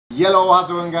Yellow, how's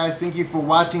it going, guys? Thank you for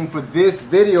watching. For this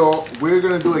video, we're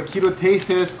gonna do a keto taste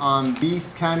test on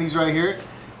these candies right here.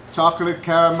 Chocolate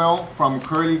caramel from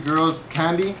Girlz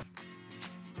candy.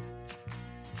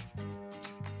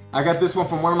 I got this one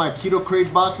from one of my Keto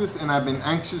Crate boxes and I've been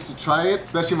anxious to try it.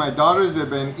 Especially my daughters, they've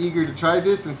been eager to try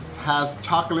this since it has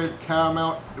chocolate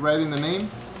caramel right in the name.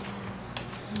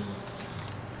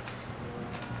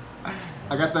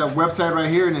 I got the website right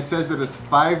here and it says that it's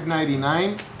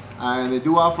 $5.99 and they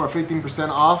do offer 15%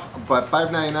 off, but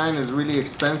 $5.99 is really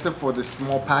expensive for this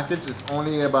small package. It's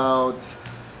only about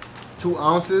 2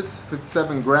 ounces,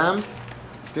 57 grams.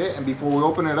 Okay, and before we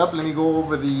open it up, let me go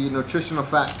over the nutritional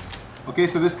facts. Okay,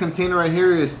 so this container right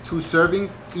here is 2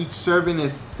 servings. Each serving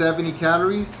is 70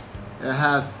 calories. It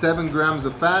has 7 grams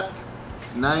of fat,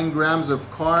 9 grams of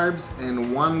carbs,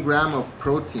 and 1 gram of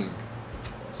protein.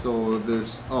 So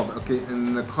there's, oh, okay,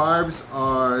 and the carbs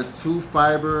are 2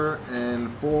 fiber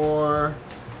and 4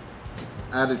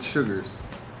 added sugars.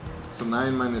 So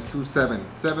 9 minus 2, 7.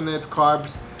 7 net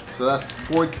carbs, so that's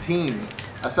 14.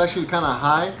 That's actually kind of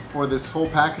high for this whole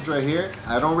package right here.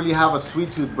 I don't really have a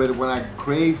sweet tooth, but when I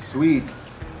crave sweets,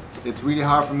 it's really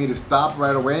hard for me to stop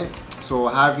right away. So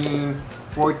having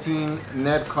 14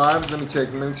 net carbs, let me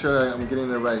check, make sure I'm getting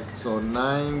it right. So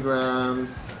 9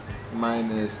 grams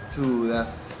minus 2,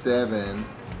 that's 7.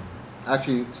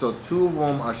 Actually, so 2 of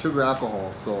them are sugar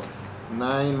alcohol. So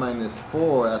 9 minus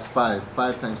 4, that's 5.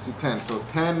 5 times 2, 10. So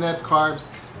 10 net carbs.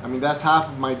 I mean, that's half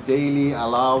of my daily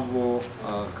allowable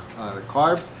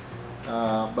carbs,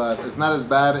 but it's not as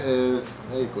bad as,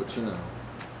 hey, cochina.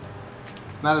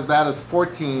 It's not as bad as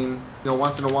 14. You know,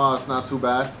 once in a while, it's not too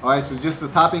bad. All right, so just the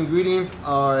top ingredients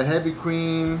are heavy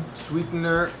cream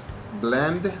sweetener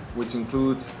blend, which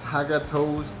includes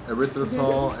tagatose,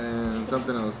 erythritol, and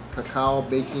something else, cacao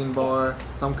baking bar,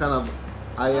 some kind of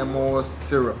IMO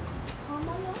syrup.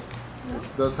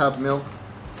 It does have milk.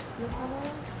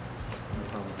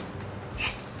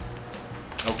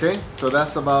 Okay, so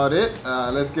that's about it.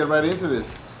 Let's get right into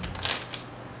this.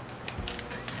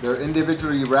 They're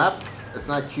individually wrapped. It's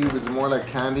not cube, it's more like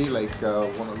candy, like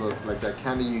one of the, like that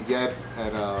candy you get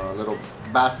at a little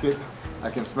basket. I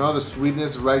can smell the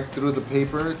sweetness right through the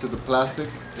paper to the plastic.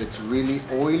 It's really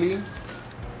oily.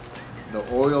 The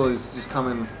oil is just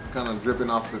coming, kind of dripping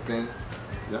off the thing.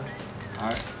 Yeah. All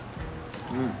right.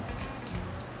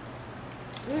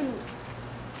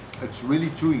 It's really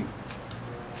chewy.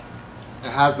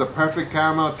 It has the perfect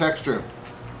caramel texture.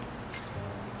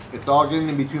 It's all getting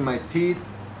in between my teeth,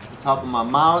 the top of my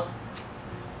mouth.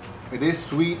 It is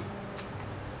sweet,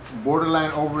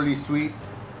 borderline overly sweet,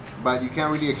 but you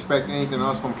can't really expect anything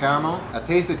else from caramel. I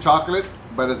taste the chocolate,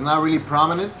 but it's not really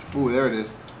prominent. Ooh, there it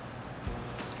is.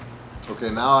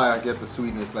 Okay, now I get the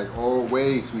sweetness, like, oh,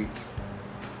 way sweet.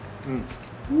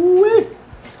 Woo-wee.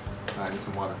 I need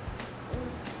some water.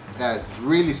 Yeah, it's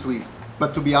really sweet.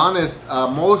 But to be honest,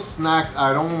 most snacks,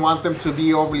 I don't want them to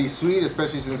be overly sweet,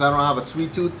 especially since I don't have a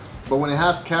sweet tooth. But when it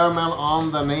has caramel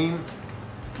on the name,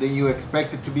 then you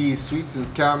expect it to be sweet since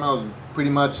caramel is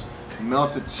pretty much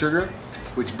melted sugar.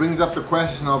 Which brings up the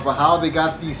question of how they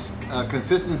got these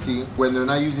consistency when they're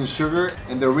not using sugar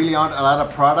and there really aren't a lot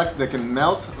of products that can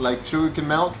melt like sugar can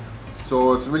melt.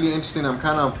 So it's really interesting. I'm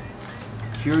kind of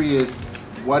curious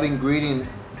what ingredient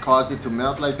caused it to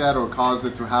melt like that or caused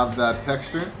it to have that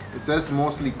texture. It says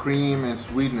mostly cream and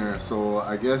sweetener, so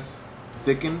I guess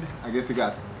thickened. I guess it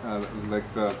got, like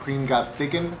the cream got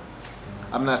thickened.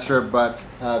 I'm not sure, but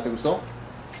 ¿te gustó?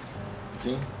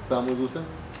 ¿Sí? ¿Está muy dulce?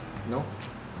 ¿No?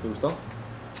 ¿Te gustó?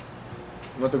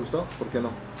 ¿No te gustó? ¿Por qué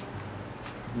no?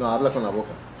 No, habla con la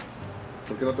boca.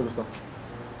 ¿Por qué no te gustó?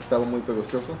 ¿Estaba muy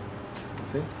pegostoso?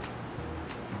 ¿Sí?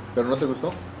 ¿Pero no te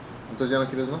gustó? ¿Entonces ya no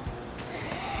quieres más?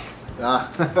 Ah,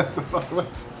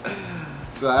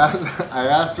 so I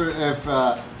asked her if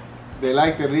they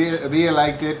liked it. Ria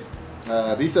liked it.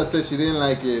 Risa said she didn't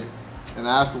like it, and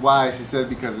I asked why. She said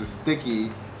because it's sticky.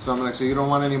 So I'm like, so you don't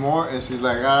want any more? And she's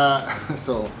like, ah.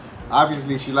 So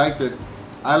obviously she liked it.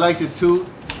 I liked it too,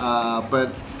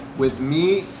 but with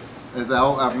me, as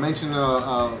I've mentioned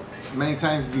many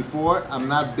times before, I'm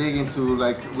not big into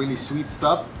like really sweet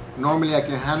stuff. Normally I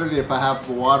can handle it if I have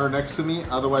water next to me.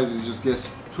 Otherwise it just gets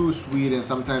too sweet and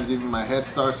sometimes even my head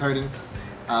starts hurting.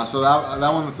 So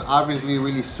that one's obviously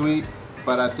really sweet,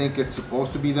 but I think it's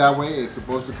supposed to be that way. It's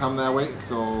supposed to come that way.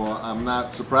 So I'm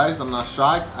not surprised, I'm not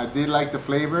shocked. I did like the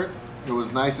flavor. It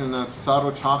was nice and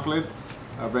subtle chocolate,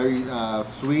 very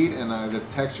sweet, and the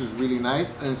texture is really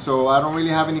nice. And so I don't really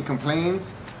have any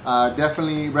complaints.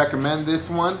 Definitely recommend this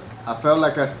one. I felt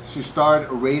like I should start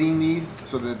rating these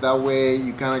so that way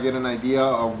you kind of get an idea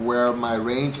of where my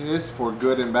range is for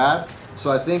good and bad. So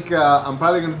I think I'm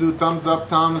probably gonna do thumbs up,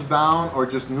 thumbs down, or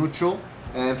just neutral.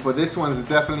 And for this one, it's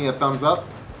definitely a thumbs up.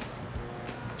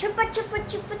 Chupa chupa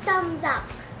chupa thumbs up.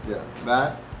 Yeah,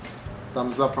 that.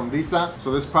 Thumbs up from Lisa.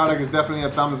 So this product is definitely a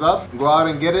thumbs up. Go out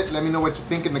and get it. Let me know what you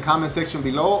think in the comment section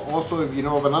below. Also, if you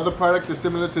know of another product that's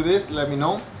similar to this, let me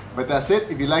know. But that's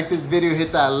it. If you like this video,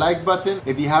 hit that like button.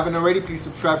 If you haven't already, please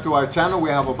subscribe to our channel. We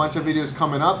have a bunch of videos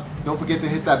coming up. Don't forget to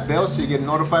hit that bell so you get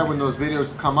notified when those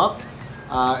videos come up.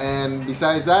 And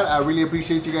besides that, I really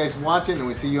appreciate you guys watching, and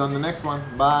we'll see you on the next one.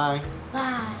 Bye.